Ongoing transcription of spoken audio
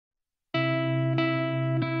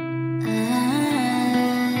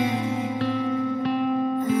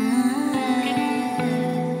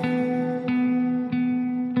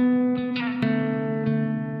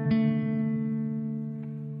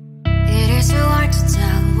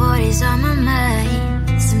what is on my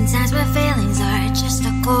mind. Sometimes my feelings are just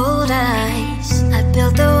a cold ice. I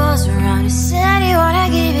built the walls around you, said you wanna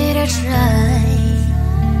give it a try.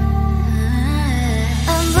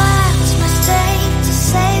 I'm watched my state to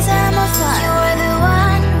say I'm a fire. You were the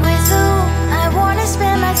one with whom I wanna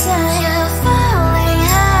spend my time. You're falling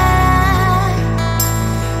high.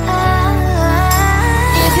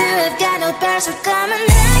 If you have got no bears, so come and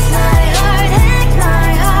hack my heart, hack my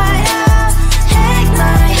heart out. Hack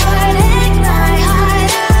my heart, hack my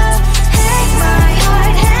heart out. Hack my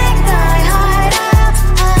heart, hack my heart out.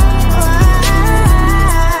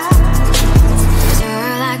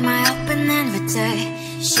 You're like my open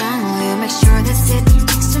invitation. Will you make sure that sitting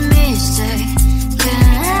next to me is safe? Can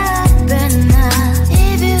open up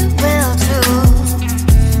if you will too.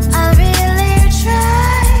 I'll really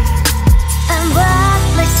try. And what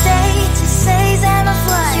my state to say I'm a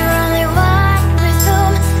fly. You're only one with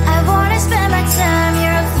whom I wanna spend my time.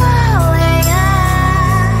 You're falling high.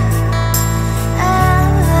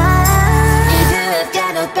 If you have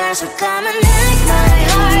got no bears, so come and hack my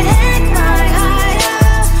heart, hack my heart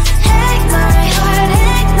out. Hack my heart,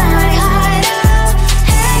 hack my heart out.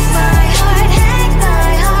 Hack my heart, hack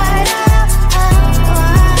my heart out.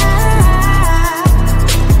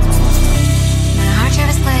 My heart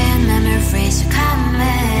travels clear, memory freeze, so come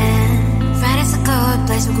in. Friday's a good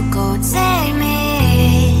place we could go, take me.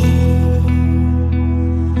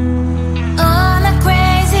 On a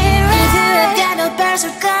crazy ride. If you have got no bears, so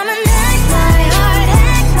come and hack my heart,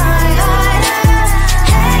 hack my heart out.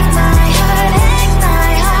 Hack my heart, hack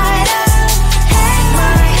my heart out. Hack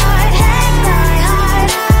my heart, hack my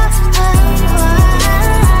heart out.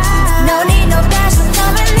 No need no bears, so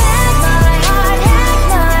come and hack my heart, hack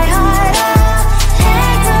my heart out.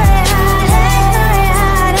 Hack my heart, hack my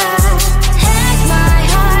heart out. Hack my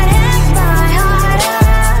heart, hack my heart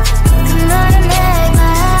out. Come on and make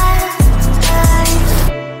my heart.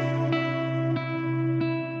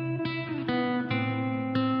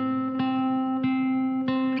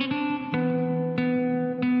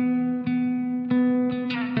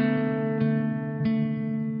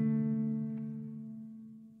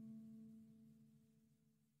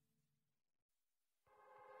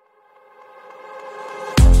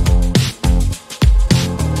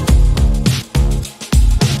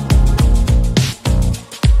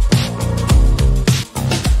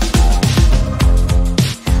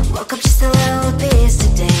 Woke up just a little piece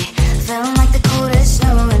today. Feeling like the coldest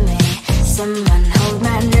snow in me. Someone hold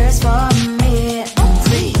my nerves for me, oh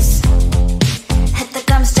please. Hit the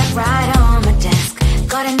gum stuck right on my desk.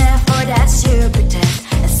 Got enough for that stupid test.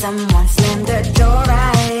 And someone slammed the door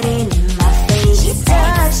right in my face. You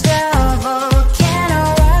touched the volcano,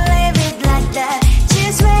 won't leave it like that.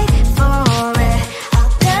 Just wait for it.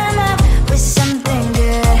 I'll come up with something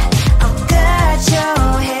good. I'll cut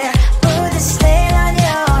your hair, put the stain on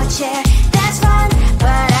your chair. That's fun,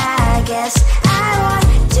 but I guess I won't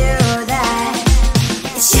do that.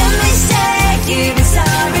 It's your mistake, you've been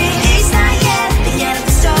sorry. It's not yet the end of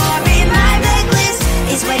the story. My blacklist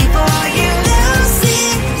is waiting for you. I'll see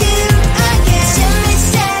you again. It's your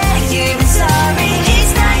mistake, you've been sorry.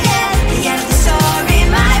 It's not yet the end of the story.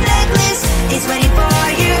 My blacklist is waiting for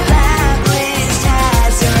you. Blacklist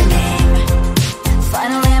has your name.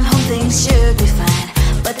 Finally I'm home, things should be fine.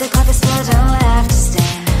 But the clock is still don't have to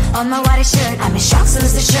stain on my white shirt. I'm in shock, so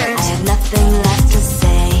is the shirt. I have nothing left to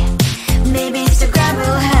say. Maybe Instagram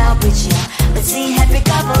will help with you, but seeing happy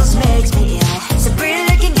couples makes me ill. Some pretty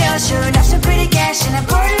looking girl showing off some pretty cash, and I'm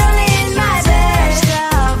pouring only in my bed.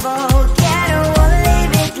 Volcano, won't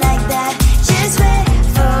leave it like that. Just wait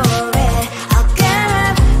for it. I'll come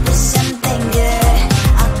up with something good.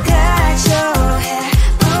 I'll cut your hair,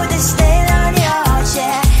 put the stain on your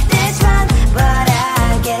chair. That's fun, but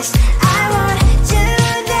I guess I won't do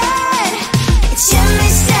that. It's your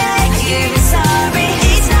mistake, you've been sorry.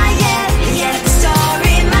 It's not yet the end of the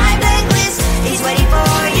story. My blacklist is waiting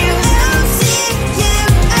for you. I'll see you again.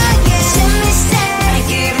 It's your mistake,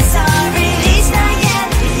 you've been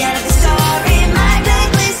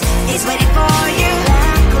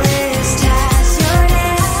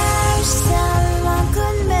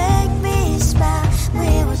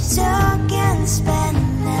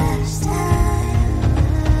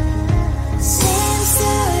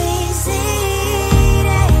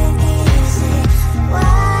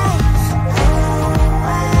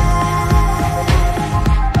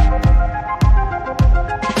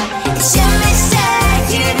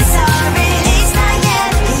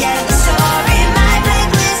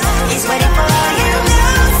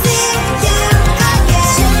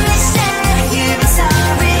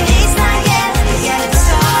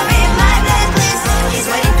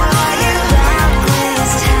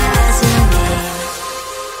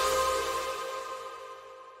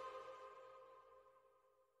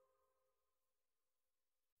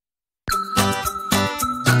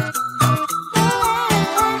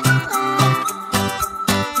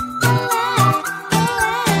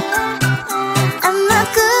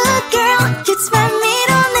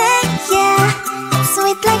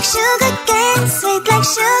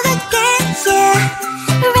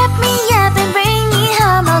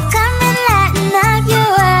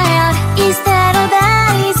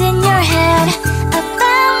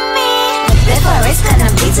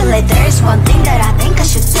There's one thing that I think I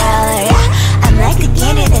should tell her, yeah. I'm like the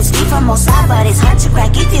candy that's deep from outside, but it's hard to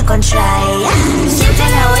crack if you can try, yeah.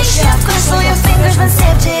 Something I wish you have crossed all your fingers when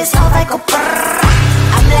safety is off like a brrrr.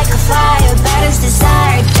 I'm like a fire, battles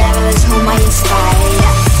desire, devil is whom I inspire,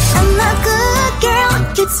 yeah. I'm a good girl,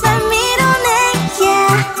 it's my middle name,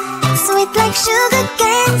 yeah. Sweet like sugar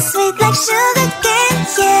cane, sweet like sugar cane,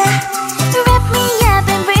 yeah. Wrap me up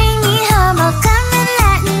and bring me home, I'll come and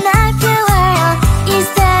lighten up your world. Is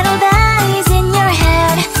that all that is in your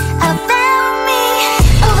head about me?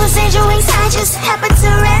 Overstage your wings, I just happen to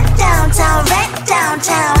rent downtown, rent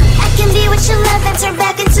downtown. I can be what you love and turn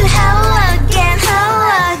back into hell again,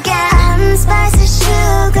 hell again. I'm spicy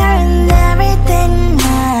sugar and everything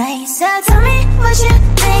nice. So tell me what you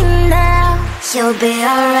think now, you'll be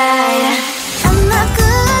alright. I'm a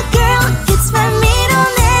good girl, it's my middle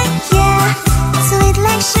name, yeah. Sweet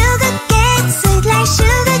like sugar cane, sweet like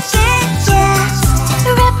sugar cane, yeah.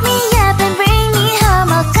 Wrap me up and bring me home,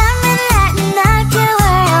 I'll come and lighten up your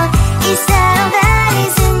world. Is that all that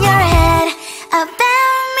is in your head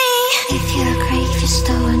about me? If you're great, if you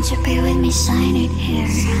still want to be with me, sign it here.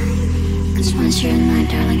 Cause once you're in my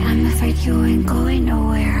darling, I'm afraid you ain't going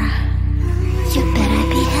nowhere. You better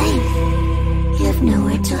behave, you've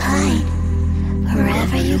nowhere to hide.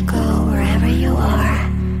 Wherever you go, wherever you are,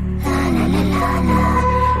 la la la la la,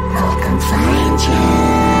 I'll come find you.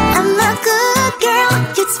 I'm a good girl,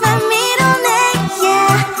 it's my middle name,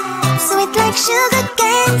 yeah. Sweet like sugar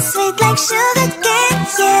cane, sweet like sugar cane,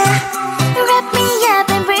 yeah. Wrap me up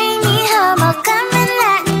and bring me home, I'll come and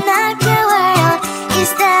lighten up your world.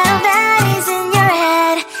 Is that all that is in your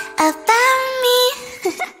head about me?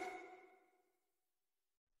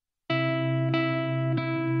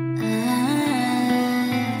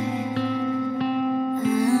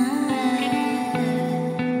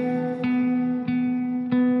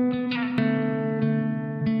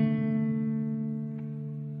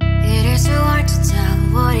 It is so hard to tell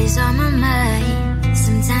what is on my mind.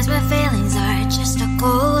 Sometimes my feelings are just a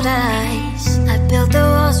cold ice. I built the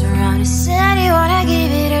walls around it, said you wanna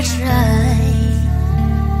give it a try.